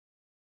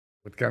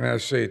What can I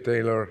say,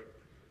 Taylor?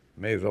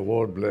 May the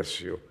Lord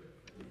bless you.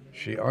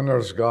 She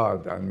honors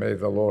God, and may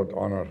the Lord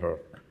honor her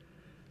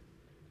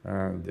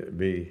and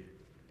be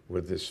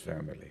with this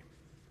family.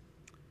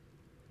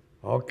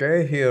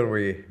 Okay, here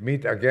we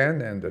meet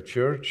again in the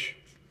church,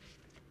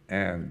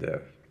 and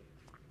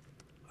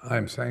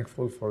I'm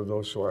thankful for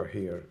those who are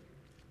here,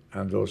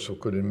 and those who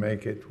couldn't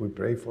make it, we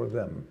pray for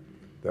them,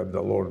 that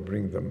the Lord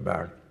bring them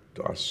back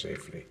to us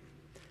safely.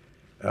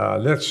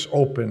 Let's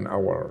open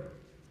our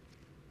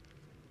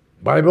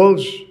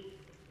Bibles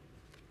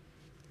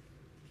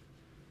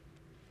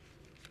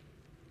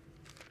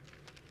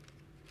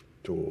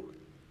to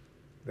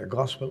the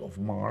Gospel of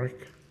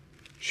Mark,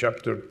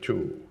 chapter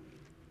 2.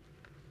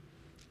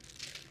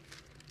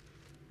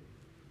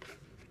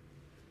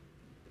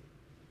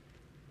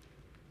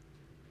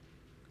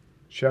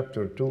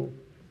 Chapter 2,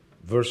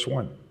 verse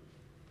 1.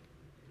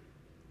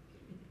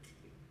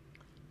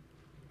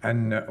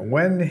 And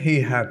when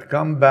he had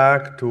come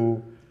back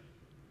to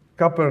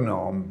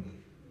Capernaum,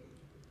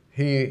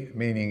 he,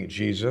 meaning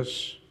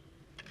Jesus,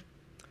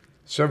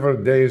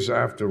 several days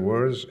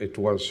afterwards, it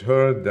was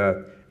heard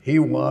that he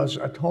was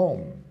at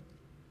home.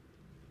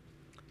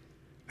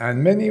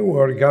 And many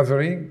were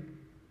gathering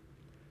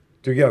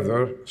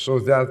together, so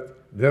that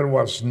there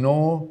was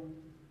no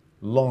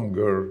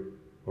longer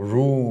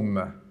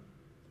room,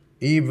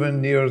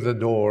 even near the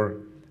door,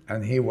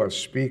 and he was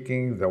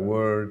speaking the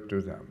word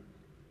to them.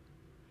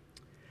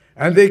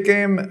 And they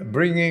came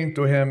bringing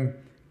to him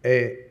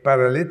a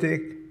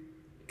paralytic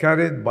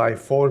carried by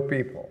 4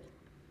 people.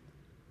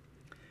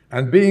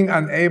 And being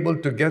unable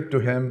to get to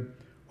him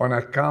on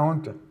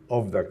account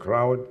of the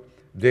crowd,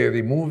 they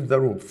removed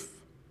the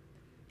roof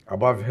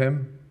above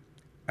him,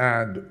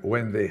 and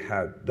when they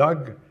had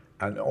dug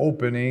an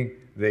opening,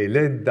 they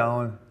laid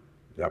down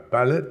the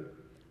pallet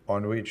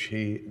on which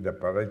the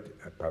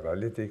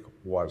paralytic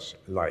was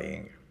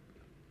lying.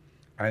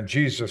 And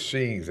Jesus,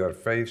 seeing their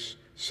faith,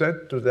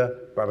 said to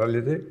the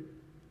paralytic,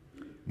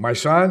 "My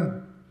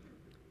son,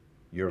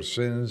 your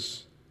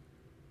sins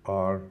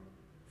are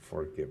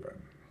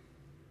forgiven."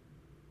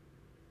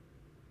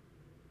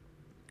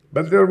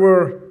 But there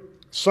were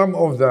some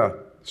of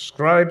the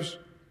scribes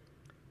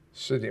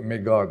sitting, may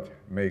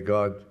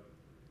God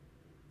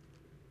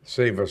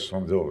save us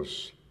from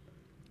those,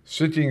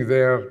 sitting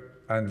there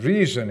and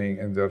reasoning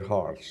in their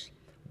hearts,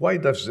 "Why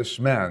does this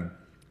man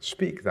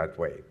speak that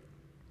way?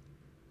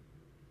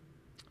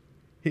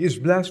 He is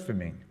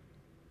blaspheming.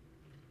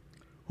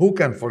 Who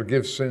can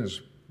forgive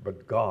sins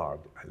but God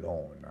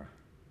alone?"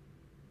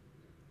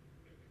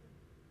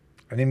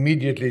 And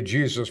immediately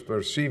Jesus,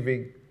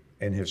 perceiving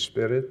in his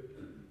spirit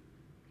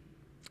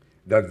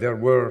that they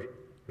were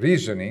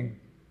reasoning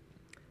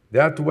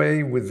that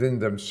way within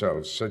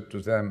themselves, said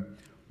to them,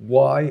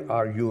 "Why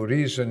are you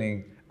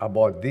reasoning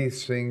about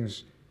these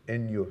things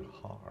in your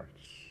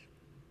hearts?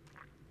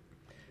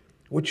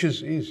 Which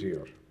is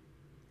easier,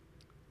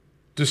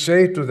 to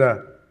say to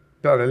the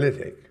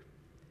paralytic,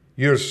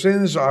 'Your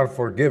sins are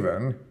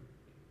forgiven,'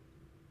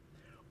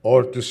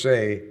 or to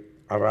say,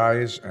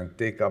 'Arise and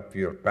take up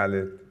your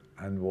pallet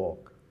and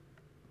walk'?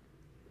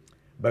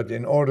 But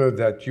in order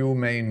that you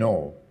may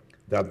know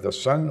that the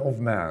Son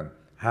of Man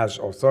has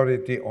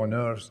authority on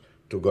earth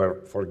to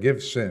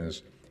forgive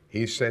sins,"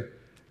 he said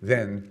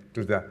then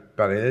to the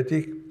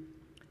paralytic,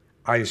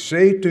 "I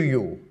say to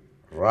you,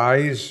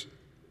 rise,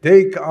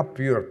 take up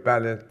your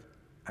pallet,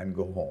 and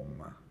go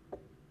home."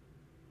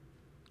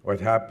 What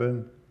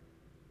happened?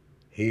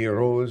 He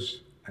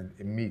arose and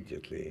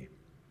immediately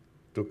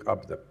took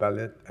up the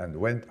pallet and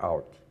went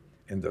out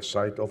in the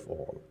sight of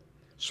all,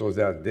 so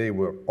that they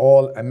were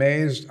all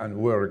amazed and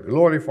were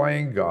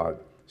glorifying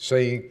God,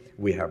 saying,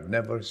 "We have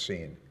never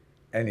seen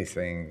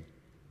anything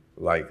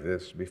like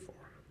this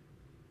before."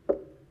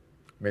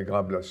 May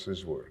God bless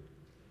his word.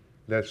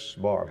 Let's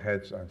bow our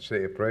heads and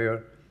say a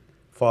prayer.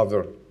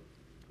 Father,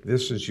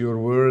 this is your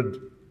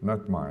word,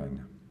 not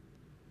mine.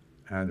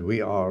 And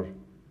we are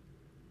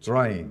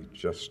trying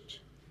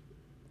just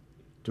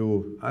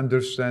to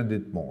understand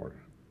it more.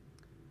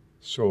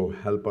 So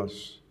help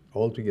us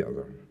all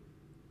together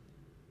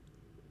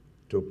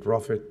to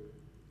profit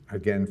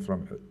again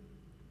from it.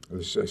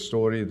 This is a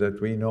story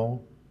that we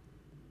know,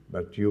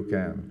 but you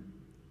can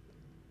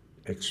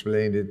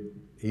explain it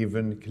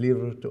even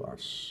clearer to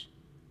us.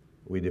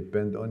 We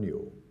depend on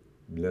you.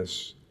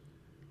 Bless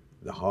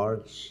the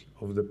hearts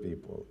of the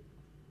people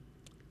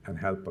and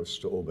help us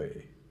to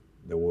obey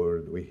the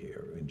word we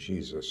hear. In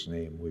Jesus'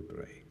 name we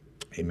pray.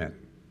 Amen.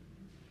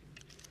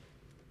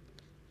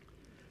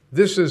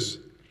 This is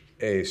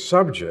a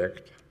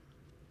subject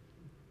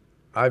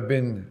I've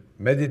been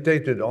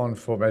meditating on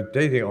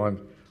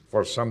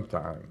for some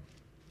time.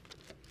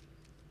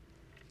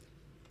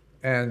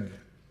 And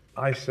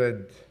I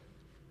said,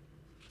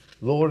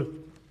 "Lord,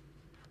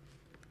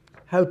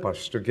 help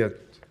us to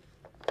get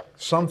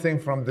something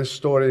from this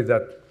story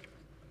that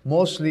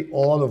mostly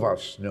all of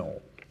us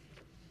know."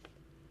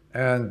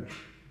 And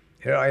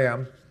here I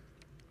am.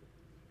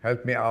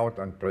 Help me out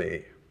and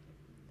pray.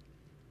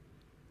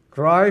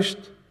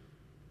 Christ,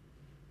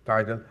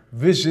 title,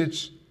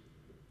 visits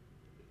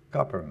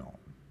Capernaum.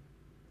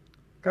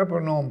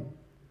 Capernaum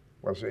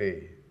was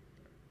a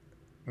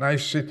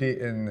nice city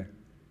in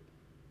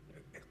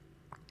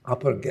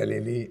Upper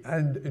Galilee,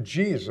 and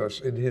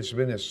Jesus, in his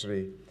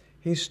ministry,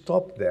 he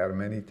stopped there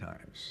many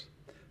times.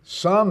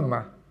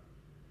 Some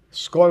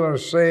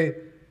scholars say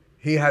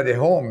he had a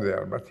home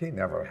there, but he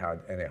never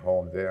had any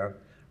home there.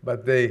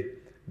 But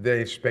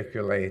they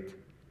speculate.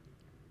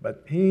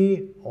 But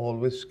he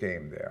always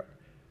came there.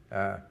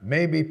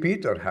 Maybe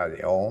Peter had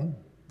a home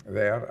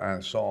there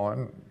and so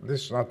on.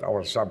 This is not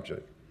our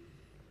subject.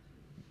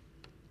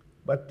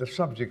 But the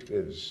subject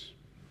is,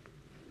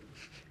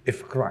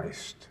 if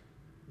Christ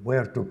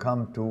were to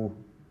come to,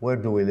 where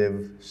do we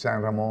live?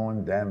 San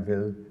Ramon,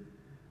 Danville,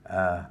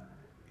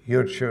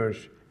 your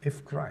church.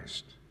 If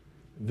Christ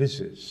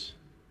visits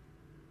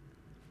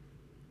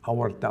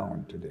our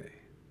town today,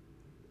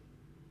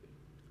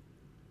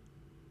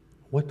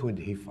 what would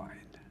he find?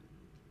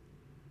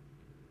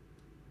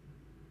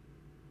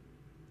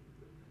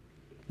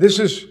 This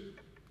is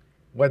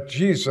what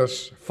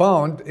Jesus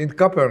found in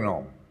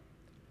Capernaum.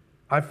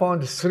 I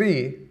found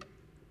 3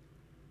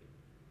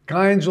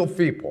 kinds of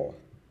people.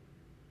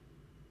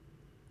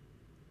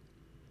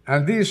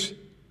 And these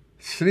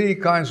 3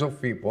 kinds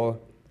of people,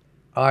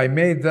 I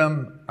made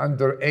them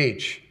under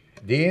H.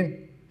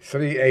 Dean,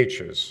 3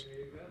 H's.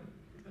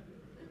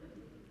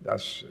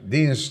 That's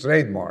Dean's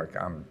trademark.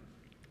 I'm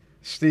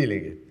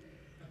stealing it.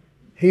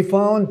 He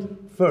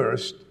found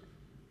first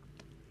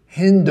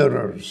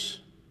hinderers.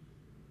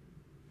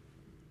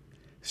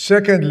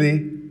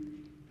 Secondly,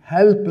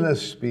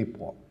 helpless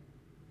people.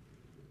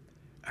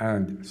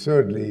 And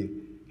thirdly,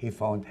 he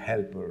found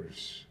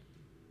helpers.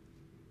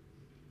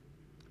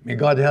 May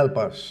God help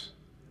us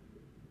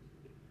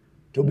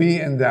to be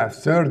in the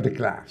 3rd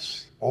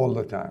class all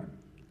the time.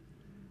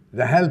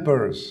 The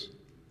helpers.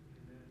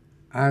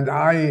 And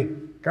I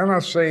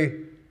cannot say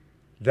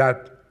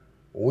that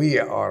we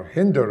are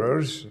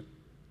hinderers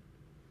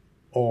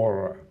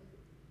or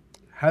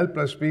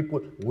helpless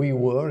people. We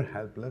were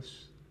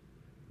helpless,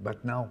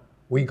 but now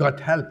we got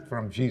help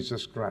from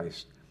Jesus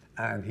Christ,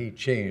 and he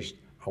changed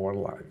our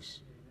lives.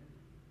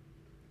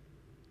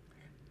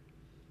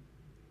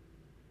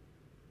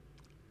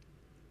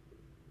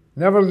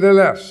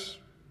 Nevertheless,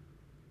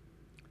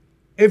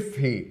 if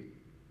he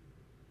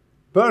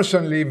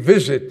personally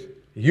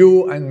visit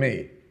you and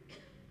me,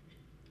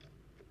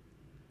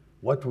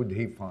 what would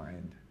he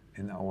find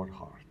in our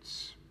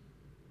hearts?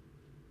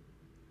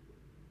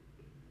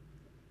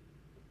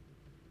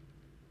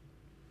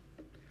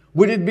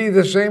 Would it be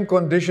the same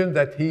condition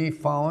that he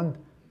found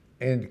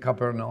in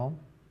Capernaum?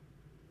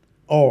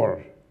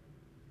 Or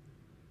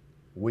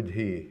would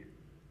he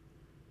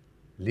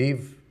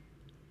leave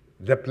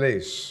the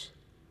place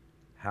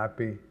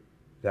happy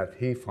that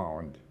he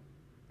found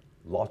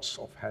lots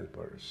of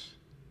helpers?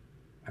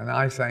 And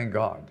I thank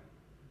God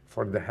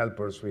for the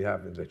helpers we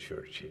have in the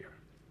church here.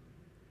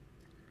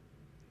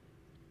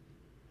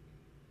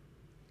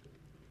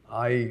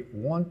 I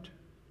want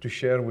to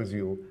share with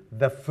you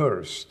the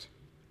first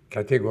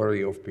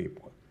category of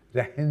people,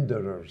 the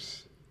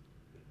hinderers.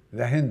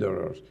 The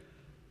hinderers.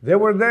 They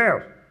were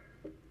there.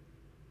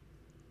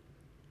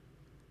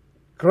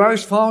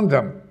 Christ found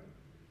them.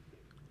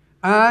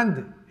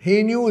 And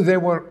he knew they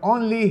were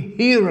only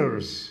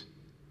hearers,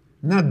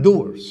 not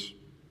doers.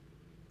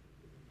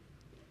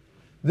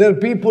 There are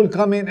people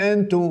coming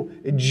in to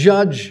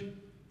judge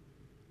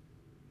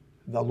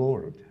the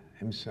Lord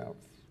himself,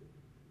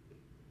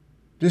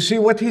 to see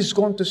what he's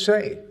going to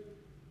say.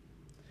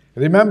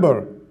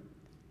 Remember,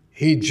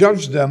 he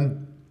judged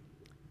them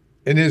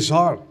in his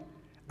heart.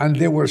 And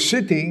they were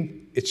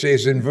sitting, it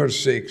says in verse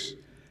 6,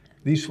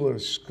 these were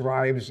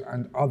scribes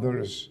and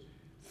others,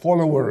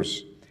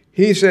 followers.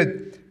 He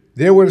said,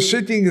 they were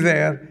sitting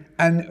there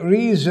and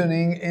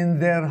reasoning in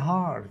their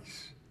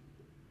hearts,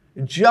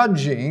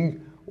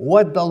 judging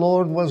what the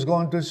Lord was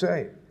going to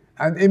say.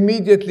 And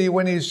immediately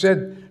when he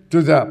said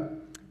to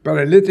the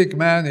paralytic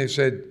man, he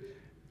said,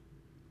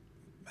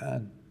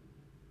 man,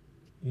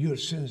 your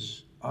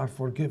sins are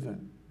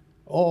forgiven.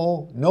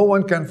 Oh, no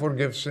one can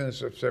forgive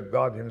sins except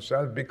God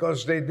himself,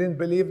 because they didn't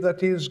believe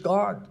that he is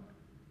God.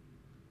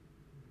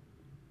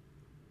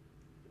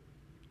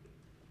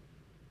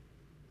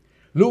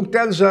 Luke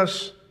tells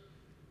us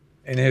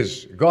in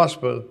his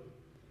gospel,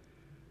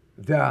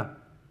 the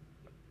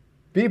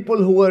people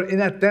who were in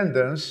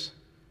attendance,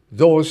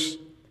 those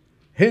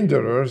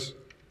hinderers,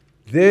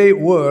 they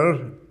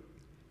were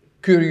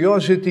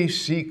curiosity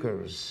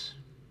seekers.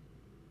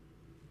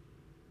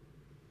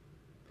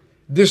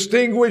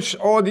 Distinguished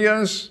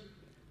audience,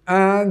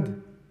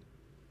 and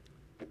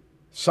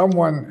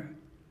someone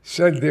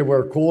said they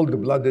were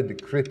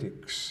cold-blooded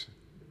critics.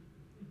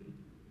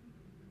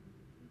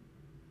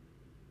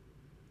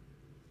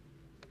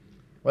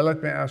 Well,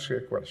 let me ask you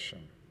a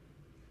question.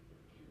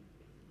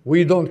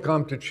 We don't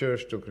come to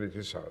church to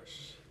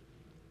criticize.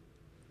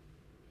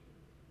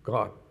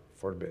 God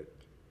forbid.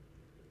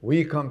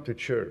 We come to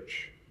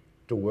church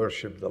to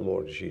worship the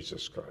Lord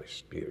Jesus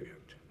Christ, period.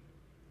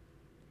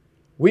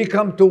 We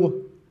come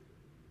to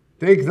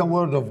take the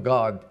Word of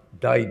God,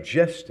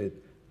 digest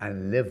it,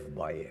 and live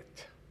by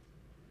it.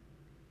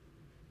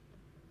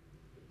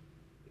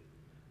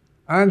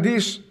 And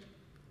these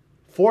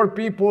 4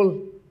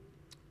 people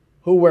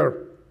who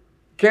were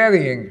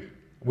carrying,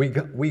 we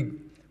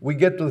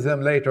get to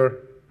them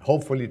later,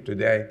 hopefully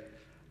today.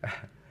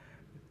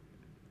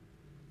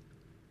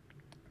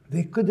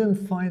 They couldn't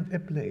find a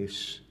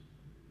place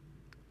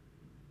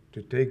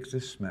to take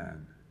this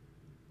man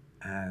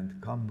and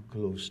come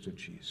close to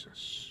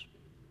Jesus.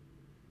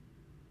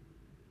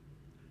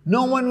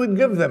 No one would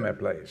give them a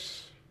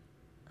place.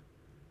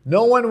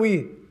 No one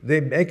they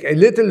make a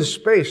little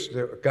space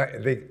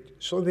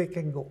so they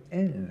can go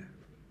in.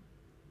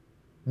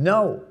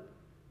 No.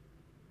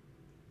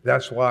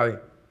 That's why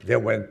they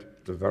went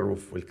to the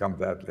roof. We'll come to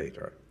that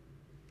later.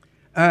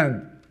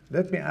 And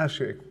let me ask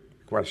you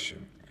a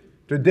question.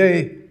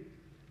 Today,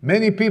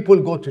 many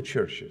people go to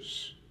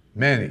churches.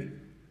 Many.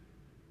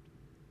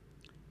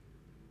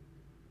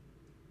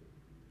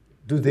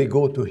 Do they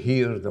go to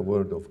hear the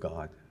Word of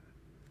God?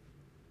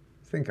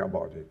 Think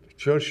about it.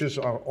 Churches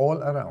are all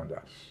around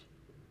us.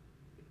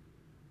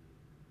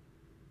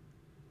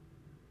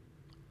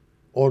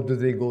 Or do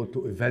they go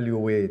to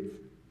evaluate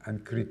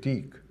and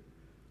critique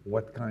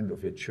what kind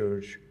of a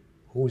church,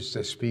 who's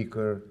the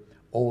speaker,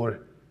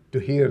 or to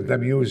hear the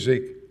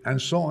music,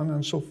 and so on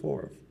and so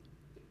forth?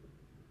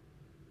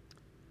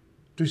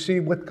 To see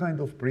what kind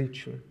of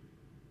preacher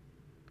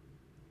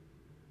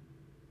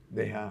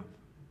they have.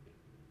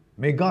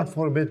 May God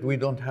forbid we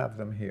don't have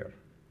them here.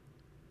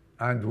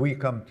 And we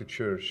come to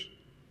church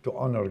to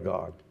honor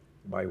God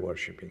by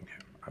worshiping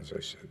Him, as I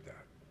said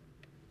that.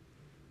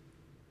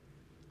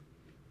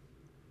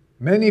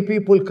 Many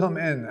people come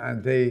in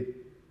and they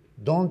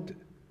don't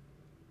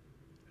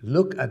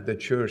look at the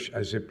church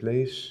as a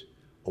place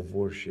of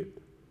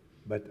worship,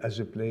 but as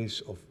a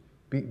place of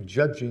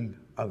judging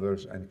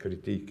others and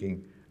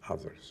critiquing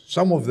others.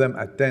 Some of them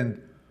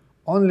attend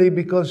only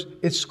because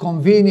it's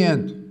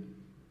convenient.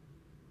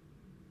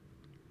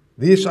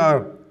 These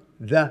are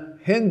the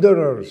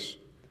hinderers,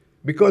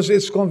 because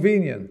it's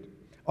convenient.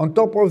 On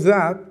top of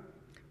that,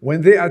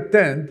 when they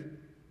attend,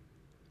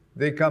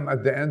 they come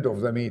at the end of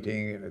the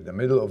meeting, at the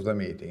middle of the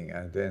meeting,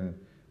 and then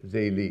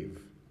they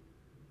leave.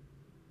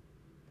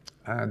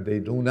 And they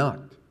do not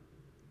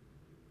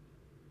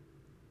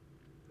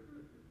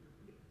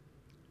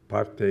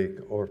partake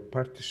or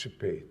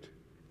participate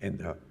in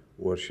the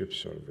worship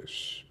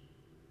service.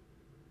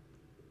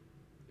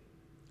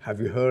 Have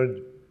you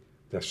heard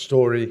the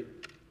story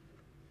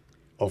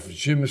of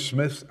Jim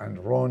Smith and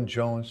Ron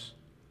Jones?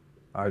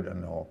 I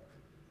don't know.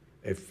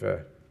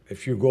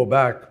 If you go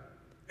back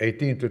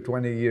 18 to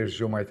 20 years,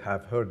 you might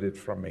have heard it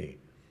from me.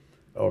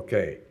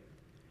 Okay.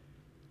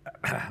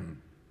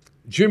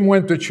 Jim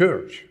went to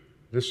church.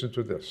 Listen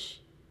to this.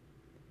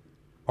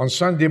 On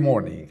Sunday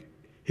morning,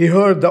 he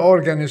heard the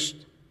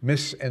organist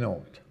miss a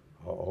note.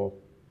 Uh-oh.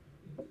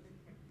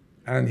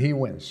 And he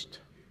winced.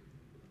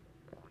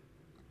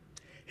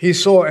 He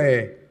saw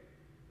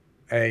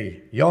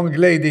a young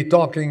lady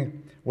talking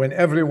when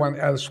everyone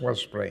else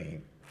was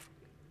praying.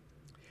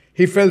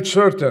 He felt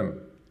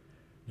certain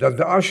that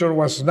the usher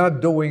was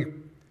not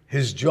doing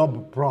his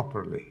job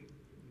properly.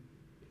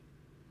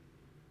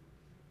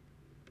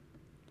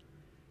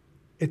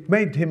 It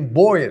made him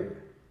boil,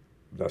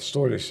 the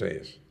story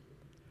says.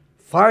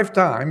 5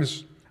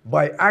 times,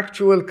 by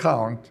actual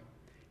count,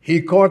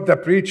 he caught the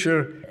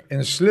preacher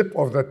in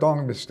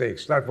slip-of-the-tongue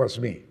mistakes. That was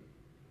me.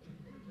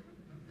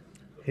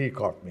 He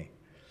caught me.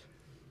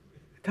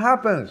 It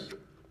happens.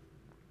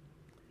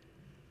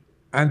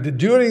 And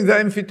during the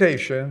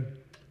invitation,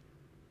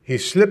 he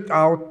slipped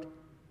out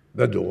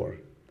the door,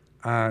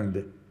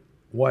 and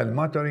while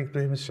muttering to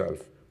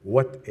himself,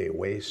 "What a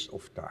waste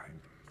of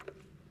time."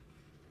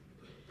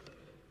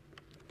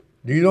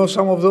 Do you know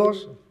some of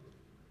those?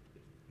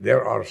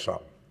 There are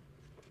some.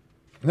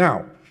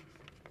 Now,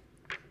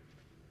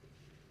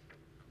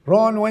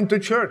 Ron went to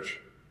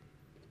church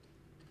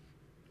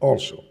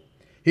also.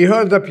 He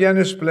heard the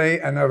pianist play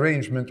an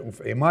arrangement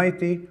of "A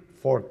Mighty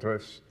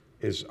Fortress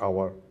is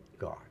Our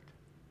God."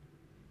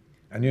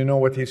 And you know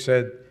what he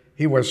said?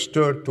 He was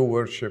stirred to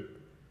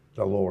worship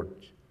the Lord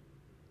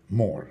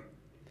more.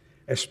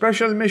 A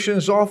special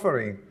missions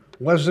offering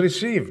was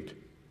received,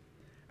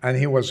 and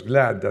he was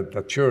glad that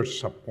the church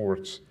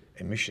supports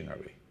a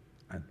missionary,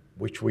 and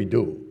which we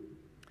do.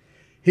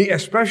 He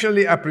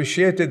especially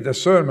appreciated the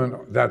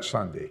sermon that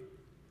Sunday.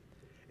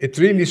 It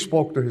really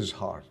spoke to his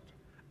heart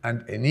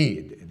and a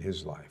need in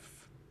his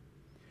life.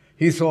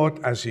 He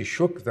thought as he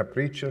shook the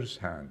preacher's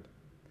hand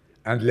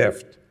and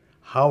left,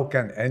 how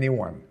can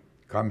anyone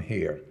come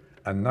here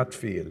and not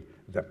feel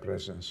the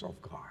presence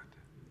of God?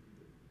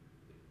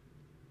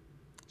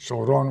 So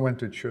Ron went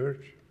to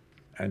church,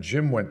 and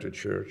Jim went to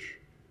church.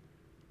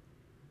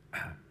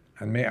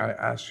 And may I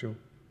ask you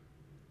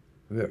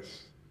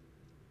this?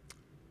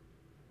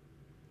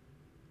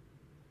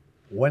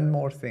 One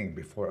more thing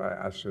before I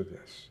ask you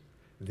this.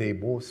 They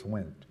both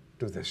went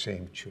to the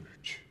same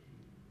church.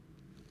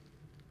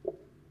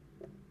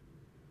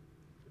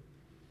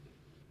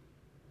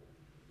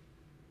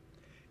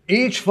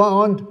 Each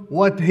found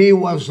what he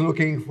was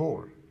looking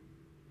for.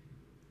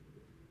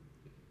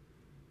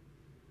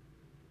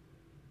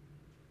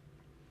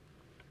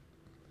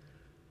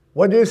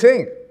 What do you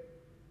think?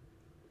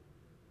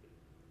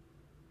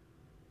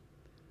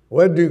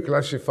 Where do you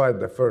classify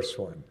the first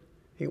one?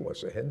 He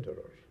was a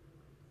hinderer.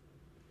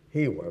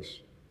 He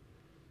was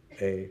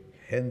a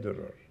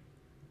hinderer.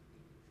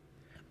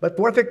 But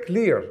what a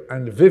clear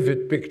and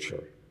vivid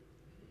picture.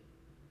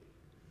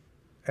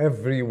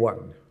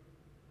 Everyone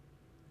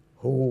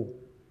who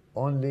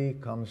only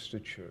comes to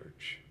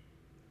church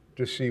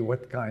to see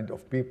what kind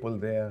of people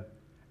there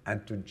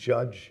and to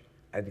judge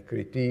and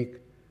critique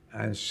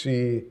and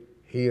see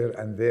here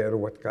and there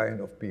what kind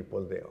of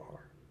people they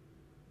are.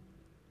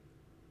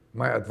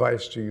 My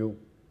advice to you,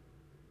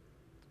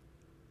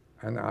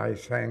 and I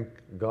thank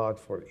God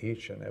for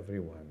each and every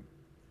one,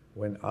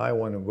 when I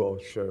want to go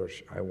to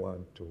church, I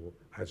want to,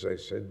 as I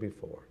said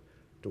before,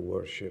 to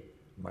worship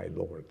my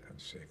Lord and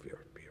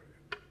Savior, period.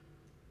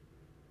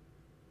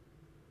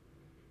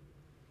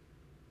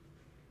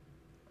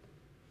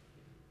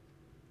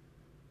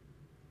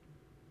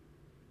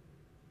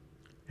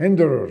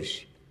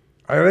 Hinderers.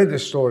 I read a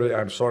story,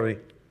 I'm sorry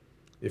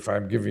if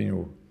I'm giving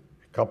you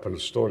a couple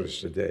of stories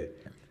today.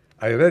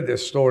 I read a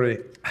story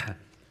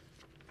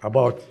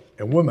about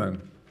a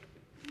woman,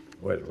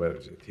 well, where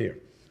is it? Here.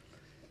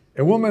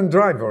 A woman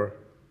driver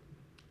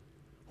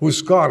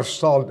whose car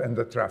stalled in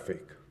the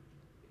traffic.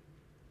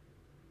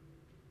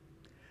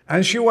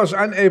 And she was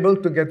unable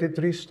to get it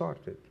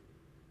restarted.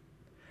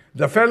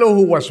 The fellow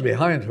who was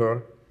behind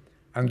her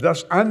and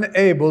thus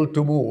unable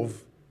to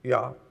move,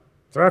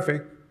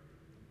 traffic,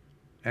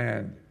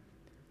 and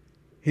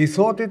he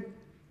thought it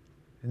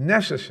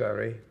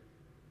necessary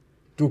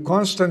to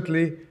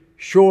constantly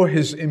show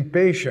his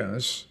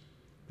impatience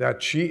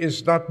that she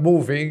is not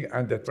moving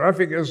and the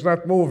traffic is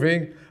not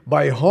moving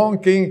by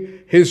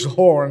honking his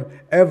horn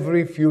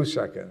every few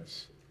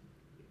seconds.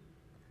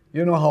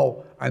 You know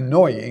how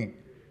annoying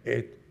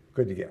it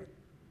could get.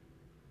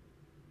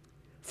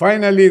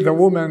 Finally, the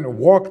woman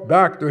walked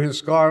back to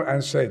his car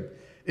and said,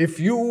 "If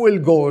you will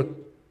go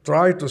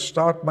try to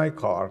start my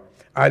car,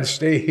 I'll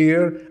stay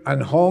here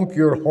and honk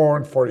your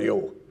horn for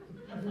you."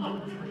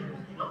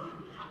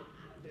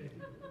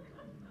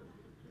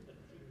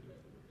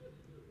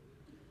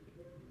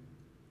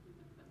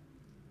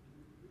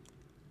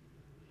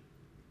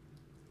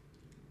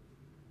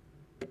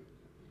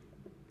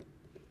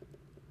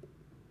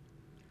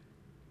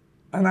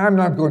 And I'm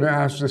not going to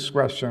ask this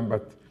question,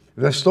 but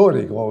the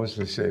story goes,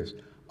 it says,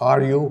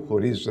 who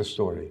reads the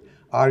story,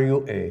 are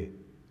you a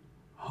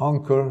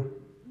honker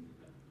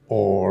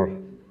or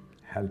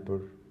helper?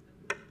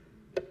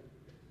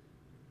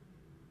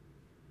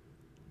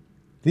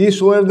 These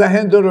were the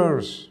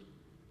hinderers.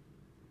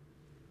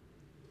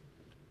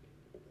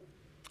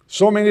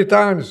 So many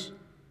times,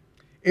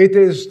 it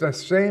is the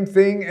same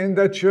thing in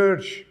the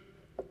church.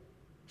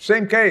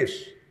 Same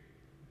case.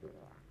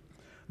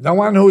 The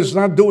one who is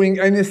not doing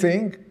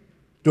anything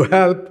to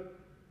help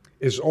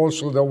is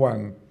also the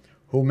one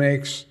who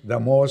makes the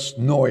most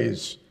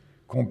noise,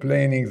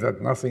 complaining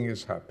that nothing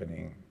is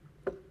happening.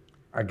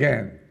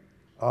 Again,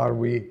 are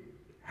we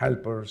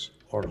helpers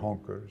or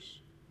honkers?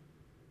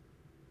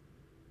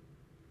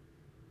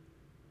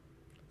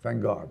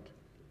 Thank God.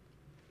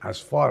 As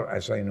far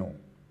as I know,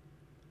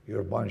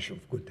 you're a bunch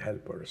of good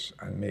helpers,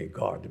 and may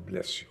God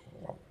bless you.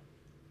 Wow.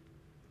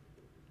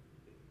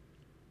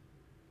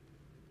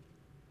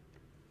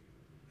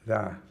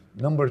 The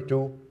number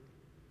two,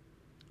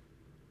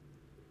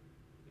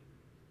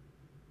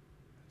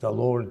 the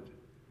Lord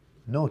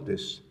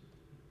noticed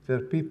there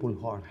are people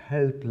who are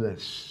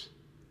helpless.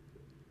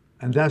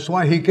 And that's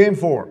why he came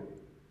for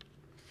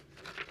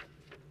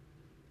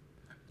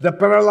the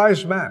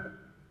paralyzed man.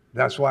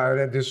 That's why I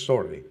read this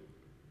story.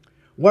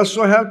 Was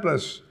so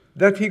helpless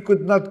that he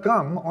could not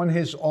come on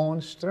his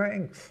own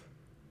strength.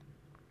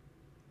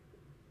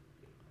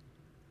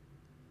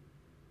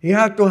 He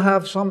had to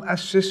have some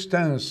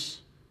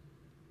assistance.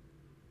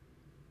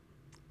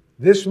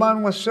 This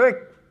man was sick.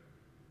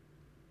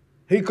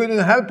 He couldn't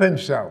help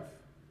himself.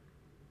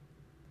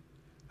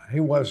 He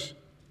was,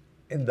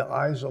 in the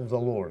eyes of the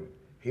Lord,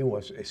 he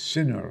was a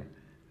sinner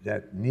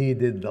that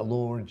needed the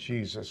Lord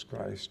Jesus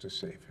Christ to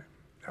save him.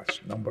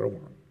 That's number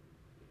one.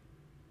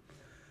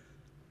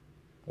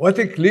 What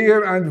a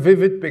clear and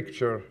vivid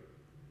picture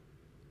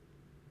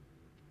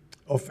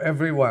of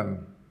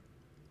everyone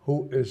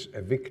who is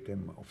a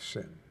victim of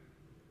sin.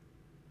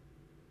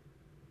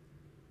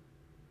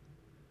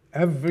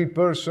 Every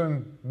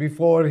person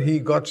before he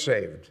got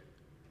saved,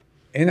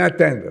 in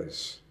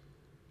attendance,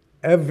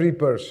 every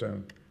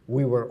person,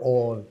 we were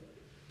all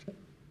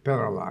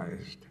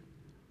paralyzed.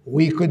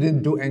 We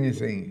couldn't do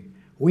anything.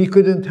 We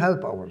couldn't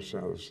help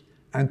ourselves.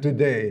 And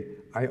today,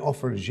 I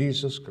offer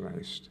Jesus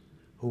Christ,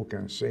 who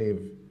can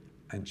save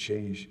and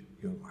change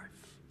your life.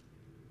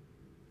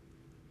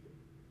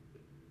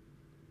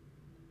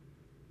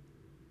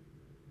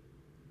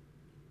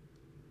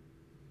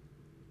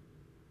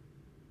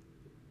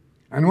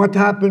 And what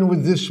happened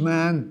with this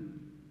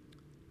man?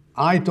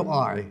 Eye to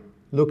eye,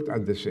 looked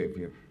at the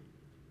Savior.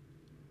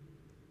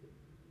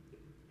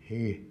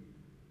 He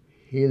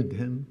healed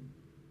him,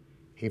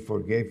 he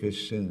forgave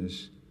his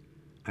sins,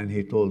 and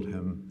he told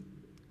him,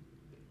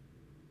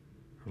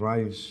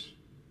 rise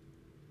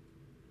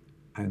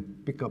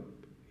and pick up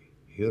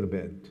your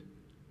bed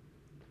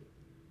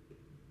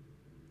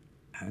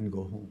and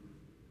go home.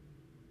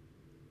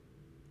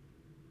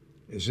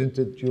 Isn't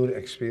it your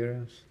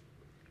experience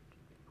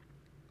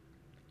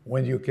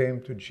when you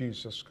came to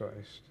Jesus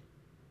Christ?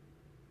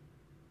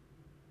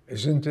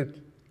 Isn't it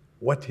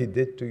what He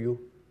did to you?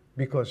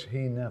 Because He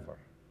never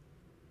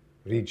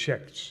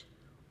rejects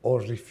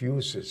or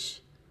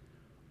refuses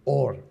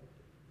or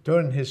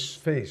turns His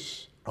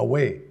face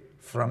away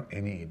from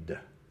a need.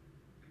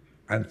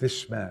 And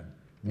this man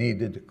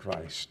needed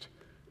Christ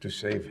to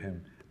save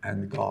him,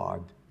 and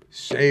God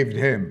saved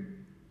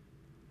him.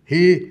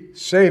 He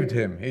saved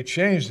him. He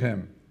changed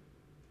him.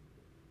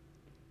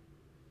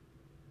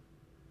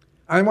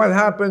 And what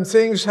happened?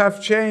 Things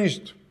have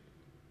changed.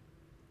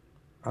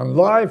 And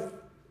life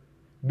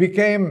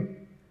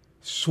became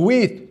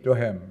sweet to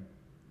him.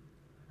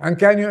 And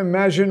can you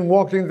imagine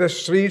walking the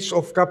streets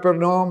of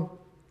Capernaum,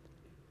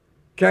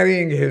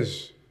 carrying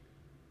his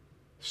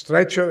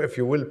stretcher, if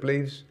you will,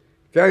 please,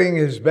 carrying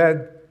his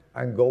bed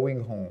and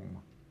going home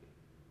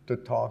to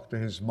talk to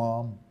his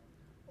mom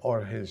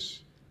or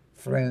his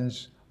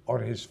friends or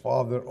his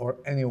father or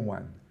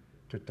anyone,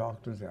 to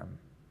talk to them,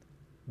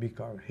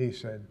 because he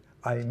said,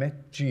 I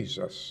met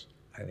Jesus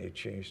and He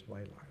changed my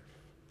life.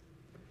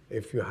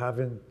 If you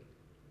haven't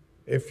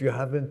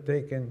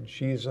taken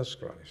Jesus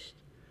Christ,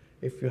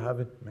 if you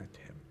haven't met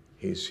Him,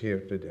 He's here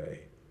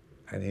today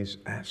and He's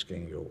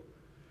asking you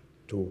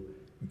to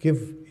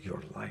give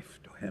your life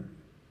to Him.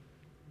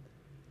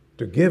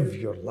 To give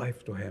your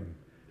life to Him,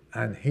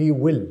 and He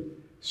will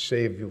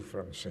save you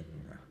from sin.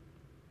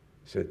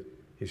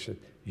 He said,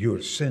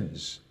 your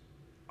sins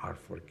are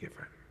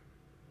forgiven.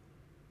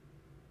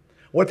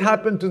 What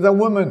happened to the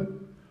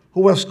woman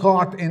who was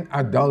caught in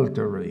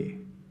adultery?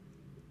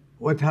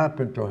 What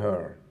happened to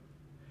her?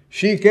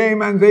 She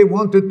came and they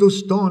wanted to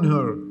stone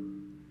her.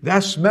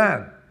 That's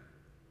man.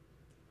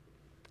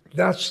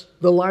 That's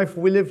the life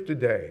we live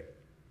today.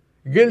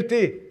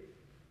 Guilty.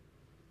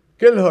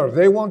 Kill her.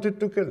 They wanted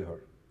to kill her.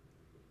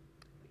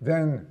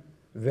 Then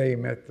they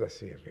met the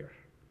Savior.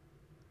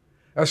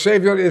 A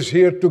Savior is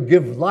here to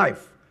give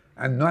life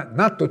and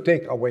not to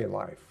take away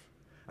life.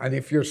 And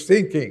if you're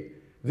thinking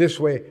this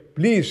way,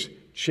 please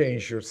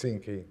change your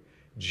thinking.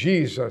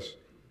 Jesus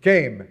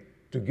came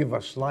to give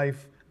us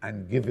life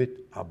and give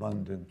it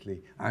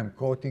abundantly. I'm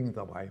quoting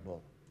the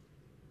Bible.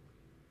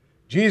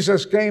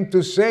 Jesus came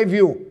to save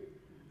you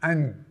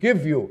and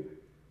give you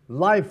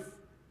life,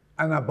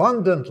 an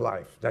abundant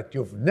life that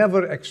you've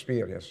never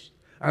experienced.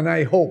 And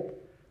I hope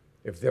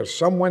if there's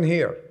someone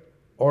here,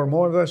 or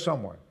more than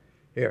someone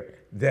here,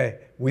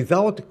 that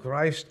without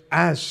Christ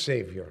as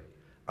Savior,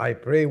 I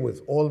pray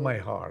with all my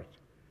heart,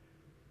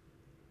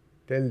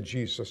 tell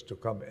Jesus to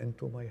come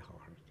into my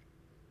heart,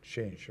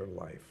 change your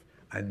life,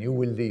 and you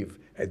will live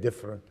a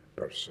different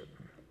person.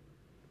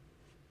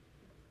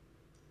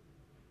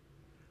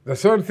 The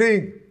third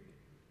thing,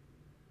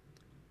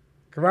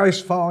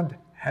 Christ found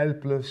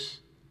helpless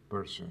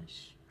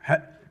persons.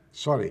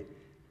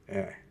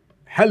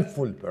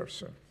 Helpful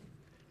person.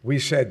 We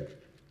said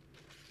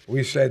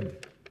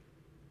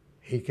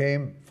He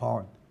came,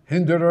 found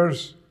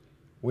hinderers.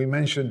 We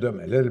mentioned them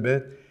a little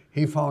bit.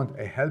 He found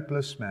a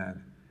helpless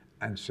man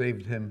and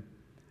saved him.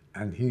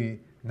 And He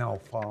now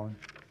found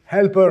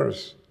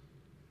helpers.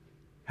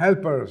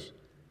 Helpers.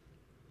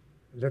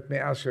 Let me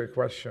ask you a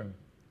question.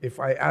 If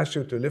I ask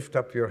you to lift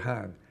up your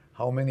hand,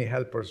 how many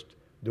helpers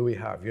do we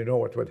have? You know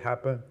what would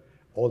happen?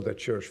 All the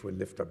church will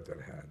lift up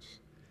their hands,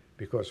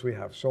 because we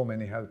have so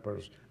many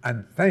helpers.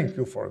 And thank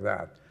you for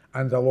that.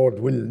 And the Lord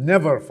will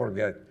never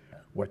forget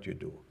what you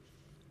do.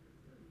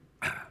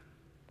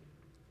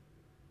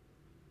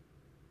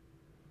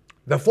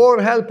 The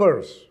four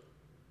helpers,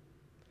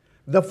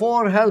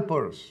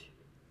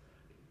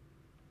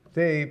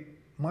 they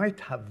might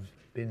have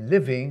been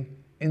living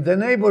in the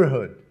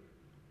neighborhood,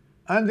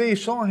 and they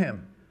saw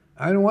Him.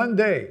 And one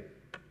day,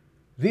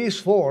 these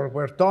four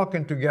were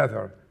talking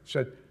together,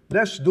 said,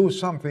 let's do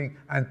something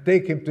and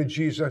take him to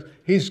Jesus.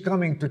 He's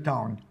coming to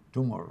town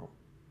tomorrow.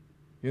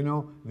 You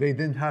know, they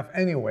didn't have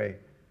any way.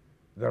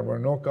 There were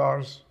no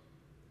cars.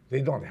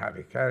 They don't have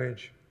a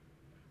carriage.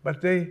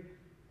 But they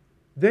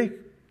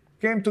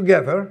came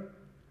together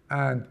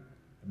and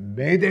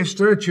made a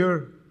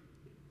stretcher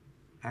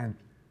and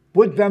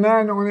put the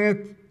man on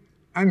it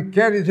and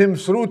carried him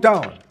through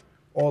town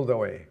all the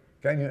way.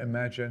 Can you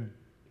imagine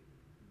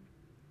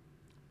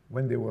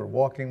when they were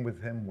walking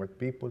with him what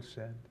people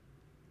said?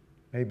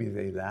 Maybe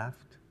they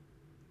laughed.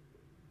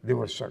 They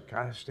were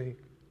sarcastic.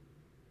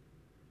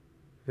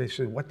 They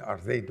said, what are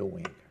they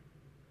doing?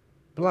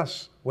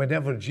 Plus,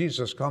 whenever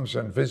Jesus comes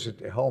and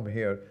visits a home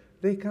here,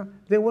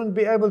 they wouldn't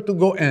be able to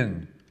go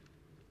in.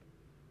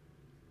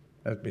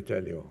 Let me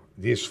tell you,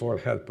 these four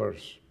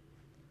helpers,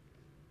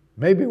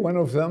 maybe one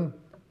of them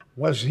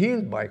was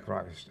healed by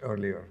Christ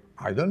earlier.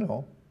 I don't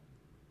know.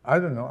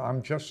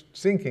 I'm just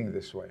thinking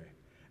this way.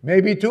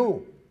 Maybe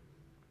two.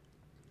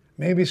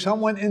 Maybe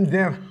someone in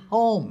their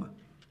home.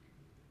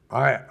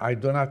 I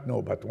do not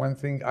know, but one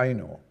thing I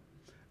know,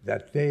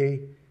 that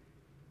they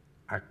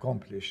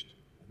accomplished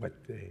what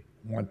they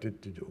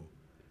wanted to do.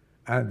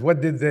 And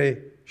what did they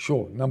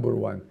show? Number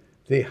one,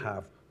 they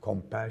have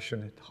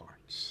compassionate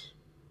hearts.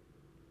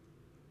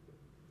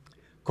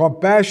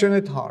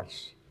 Compassionate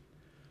hearts.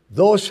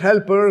 Those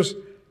helpers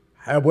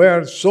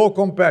were so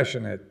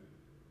compassionate.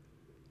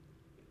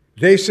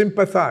 They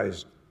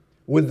sympathized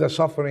with the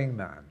suffering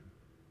man.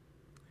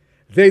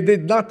 They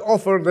did not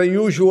offer the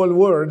usual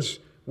words.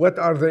 What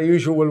are the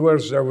usual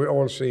words that we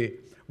all say?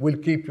 We'll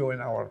keep you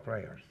in our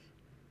prayers.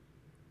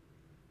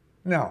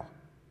 No.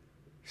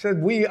 He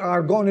said, we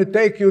are going to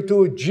take you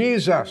to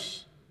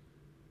Jesus.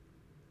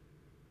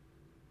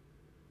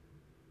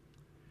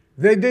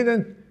 They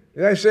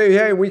say,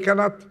 hey, we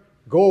cannot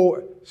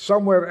go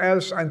somewhere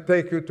else and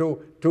take you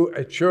to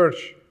a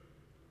church.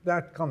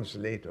 That comes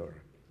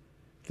later.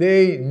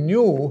 They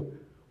knew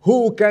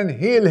who can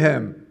heal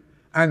him,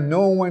 and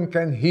no one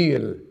can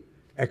heal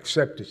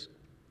except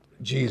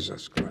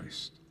Jesus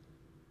Christ.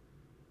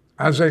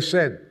 As I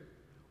said,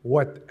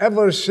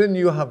 whatever sin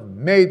you have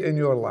made in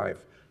your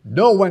life,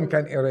 no one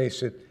can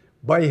erase it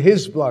by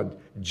his blood,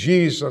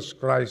 Jesus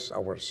Christ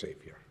our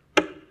Savior.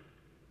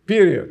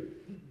 Period.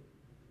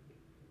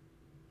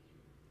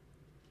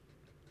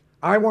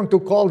 I want to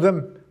call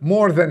them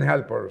more than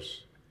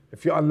helpers,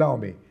 if you allow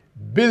me.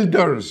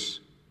 Builders.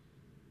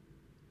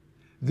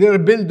 They're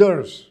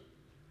builders.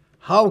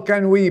 How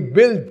can we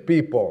build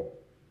people?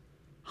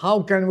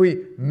 How can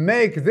we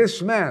make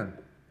this man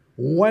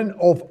one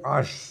of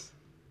us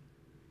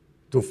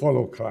to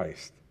follow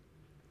Christ?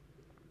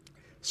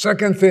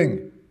 Second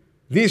thing,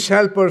 these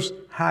helpers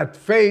had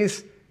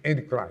faith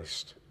in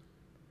Christ.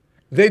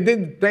 They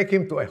didn't take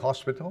him to a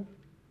hospital.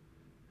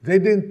 They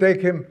didn't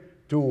take him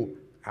to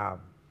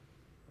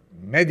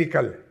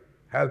medical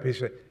help. He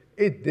said,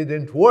 it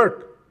didn't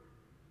work.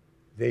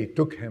 They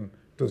took him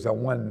to the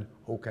one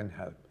who can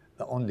help,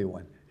 the only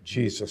one,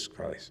 Jesus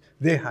Christ.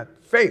 They had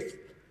faith,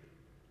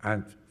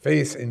 and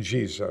faith in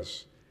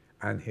Jesus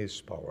and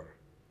his power.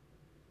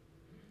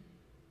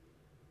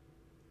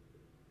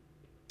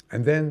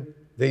 And then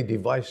they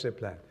devised a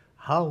plan.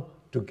 How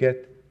to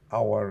get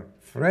our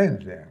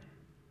friend there.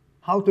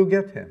 How to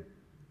get him.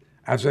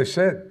 As I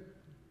said,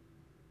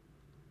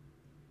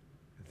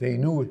 they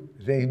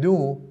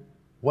knew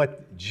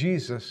what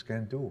Jesus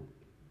can do.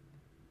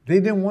 They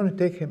didn't want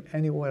to take him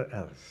anywhere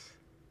else.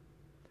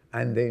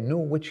 And they knew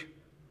which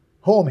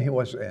home he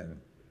was in.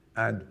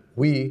 And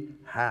we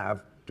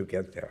have to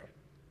get there.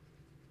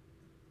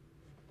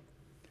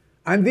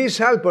 And these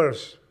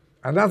helpers,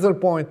 another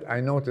point I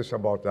noticed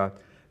about that,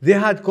 they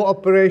had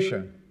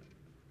cooperation.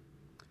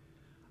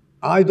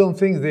 I don't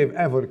think they've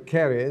ever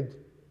carried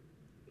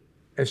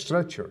a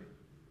stretcher.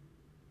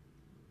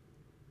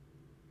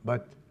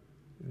 But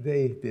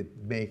they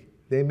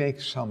make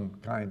some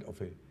kind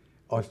of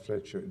a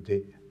stretcher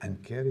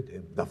and carried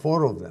him, the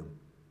four of them.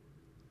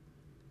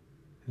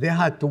 They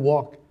had to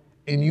walk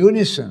in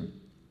unison,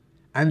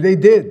 and they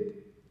did.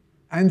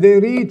 And they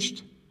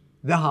reached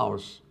the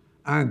house,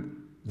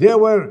 and there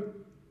were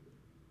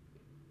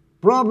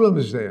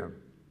problems there.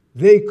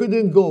 They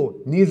couldn't go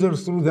neither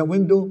through the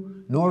window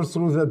nor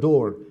through the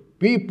door.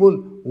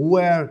 People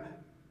were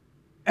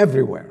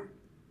everywhere.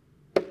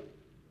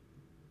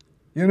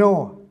 You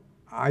know,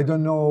 I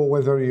don't know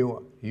whether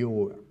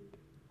you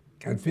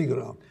can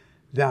figure out.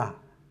 The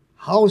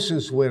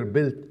houses were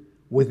built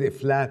with a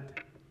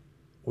flat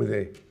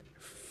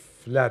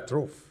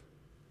roof.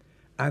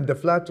 And the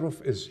flat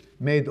roof is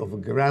made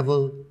of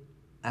gravel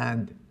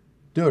and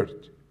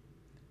dirt.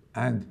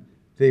 And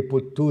they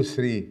put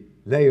 2-3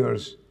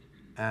 layers.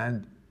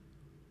 And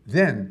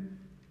then,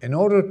 in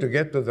order to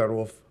get to the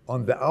roof,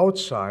 on the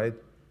outside,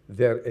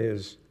 there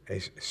is a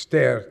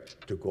stair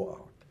to go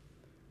out.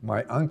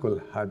 My uncle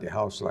had a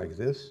house like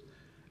this,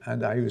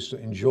 and I used to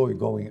enjoy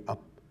going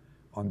up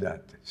on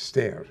that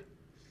stair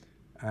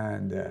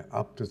and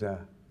up to the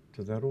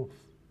roof.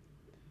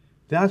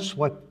 That's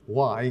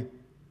why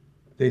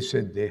they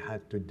said they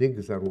had to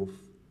dig the roof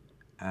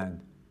and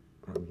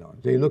come down.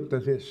 They looked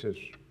at this and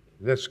said,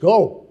 let's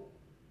go.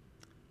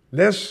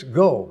 Let's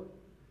go.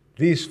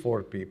 These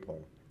 4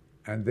 people.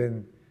 And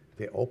then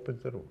they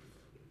opened the roof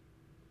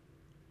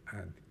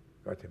and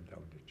got him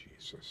down to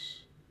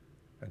Jesus.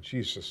 And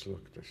Jesus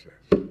looked and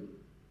said,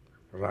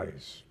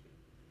 rise.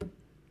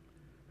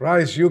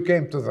 Rise, you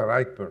came to the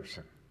right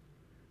person.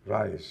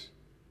 Rise.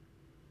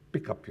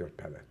 Pick up your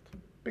pallet.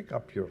 Pick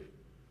up your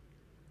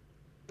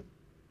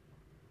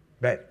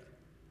bed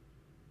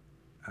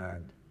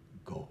and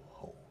go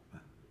home.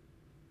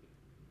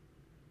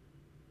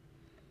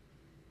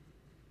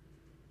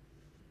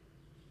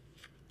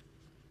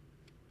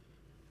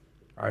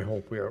 I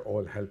hope we are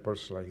all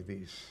helpers like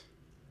these.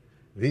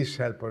 These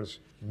helpers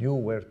knew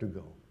where to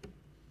go.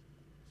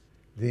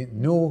 They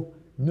knew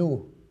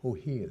who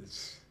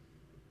heals.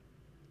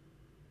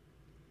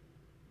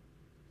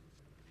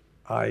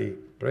 I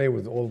pray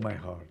with all my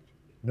heart.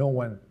 No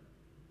one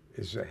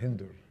is a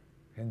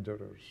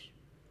hinderers.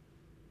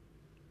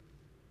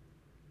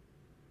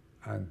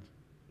 And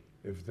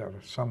if there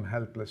are some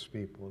helpless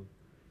people,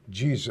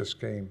 Jesus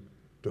came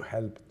to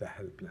help the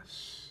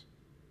helpless.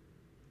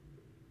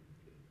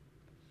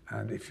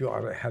 And if you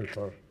are a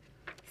helper,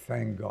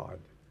 thank God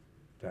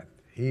that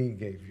He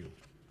gave you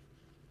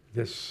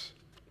this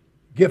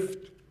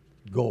gift.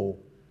 Go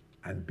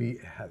and be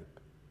a help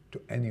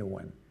to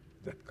anyone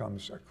that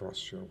comes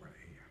across your way.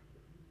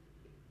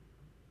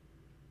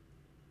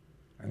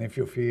 And if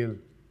you feel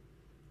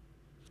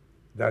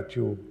that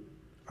you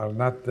are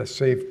not the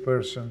saved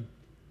person,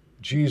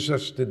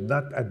 Jesus did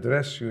not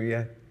address you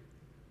yet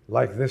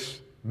like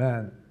this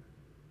man.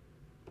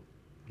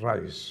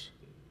 Rise,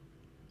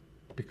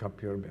 pick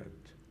up your bed,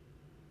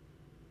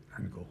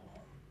 and go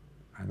home.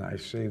 And I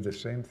say the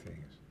same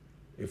things.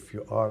 If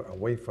you are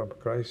away from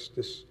Christ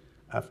this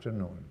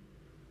afternoon,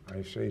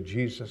 I say,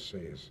 Jesus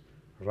says,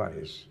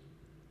 rise,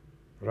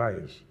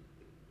 rise.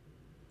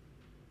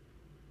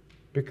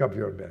 Pick up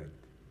your bed.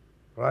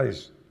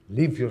 Rise,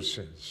 leave your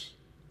sins.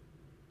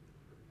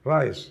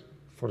 Rise,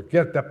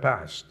 forget the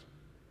past.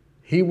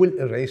 He will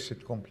erase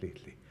it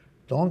completely.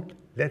 Don't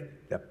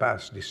let the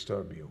past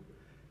disturb you.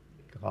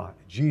 God,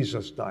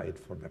 Jesus died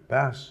for the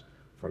past,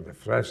 for the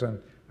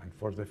present, and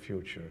for the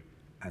future.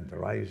 And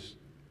rise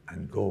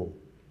and go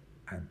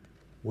and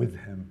with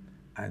Him.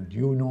 And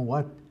you know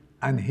what?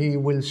 And He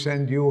will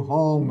send you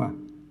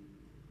home.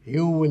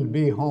 You will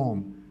be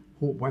home.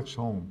 What's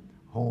home?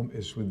 Home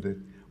is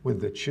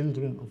with the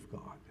children of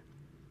God.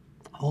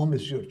 Home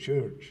is your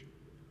church.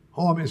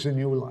 Home is a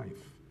new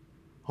life.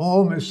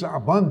 Home is the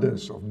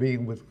abundance of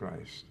being with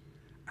Christ.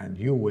 And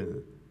you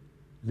will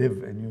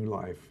live a new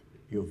life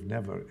you've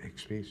never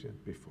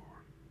experienced before.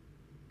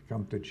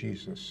 Come to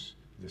Jesus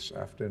this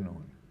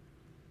afternoon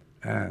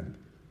and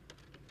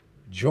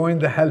join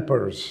the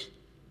helpers,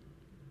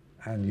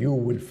 and you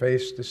will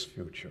face this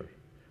future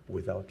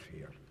without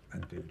fear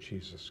until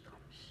Jesus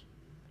comes.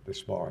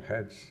 Let's bow our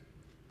heads.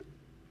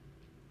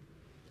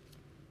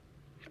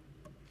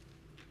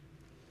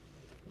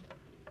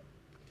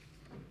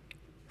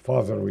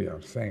 Father, we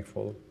are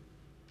thankful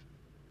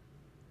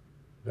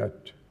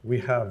that we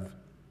have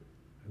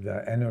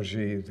the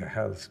energy, the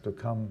health to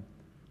come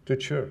to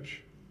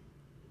church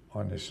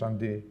on a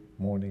Sunday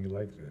morning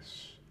like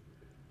this.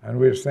 And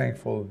we're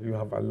thankful you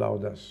have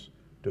allowed us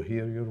to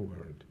hear your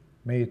word.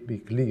 May it be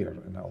clear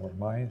in our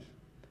minds,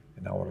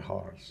 in our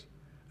hearts,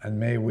 and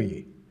may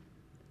we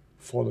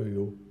follow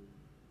you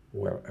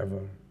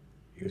wherever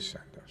you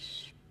send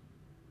us.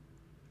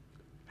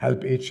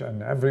 Help each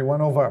and every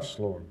one of us,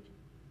 Lord,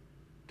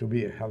 to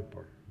be a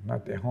helper,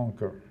 not a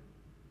honker.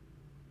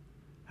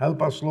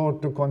 Help us,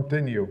 Lord, to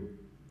continue,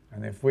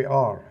 and if we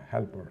are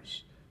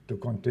helpers, to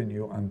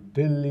continue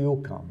until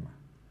you come,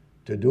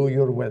 to do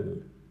your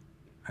will,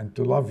 and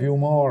to love you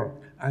more,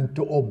 and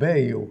to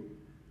obey you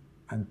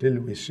until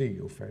we see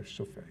you face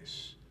to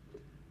face.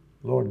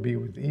 Lord, be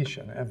with each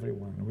and every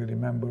one. We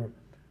remember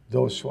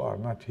those who are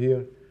not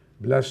here.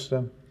 Bless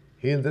them,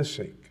 heal the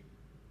sick,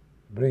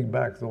 bring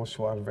back those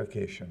who are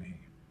vacationing,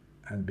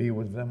 and be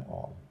with them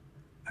all.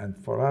 And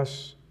for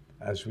us,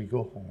 as we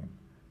go home,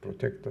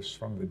 protect us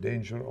from the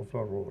danger of the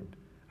road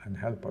and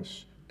help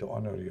us to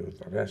honor you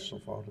the rest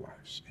of our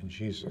lives. In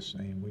Jesus'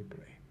 name we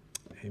pray.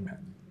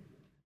 Amen.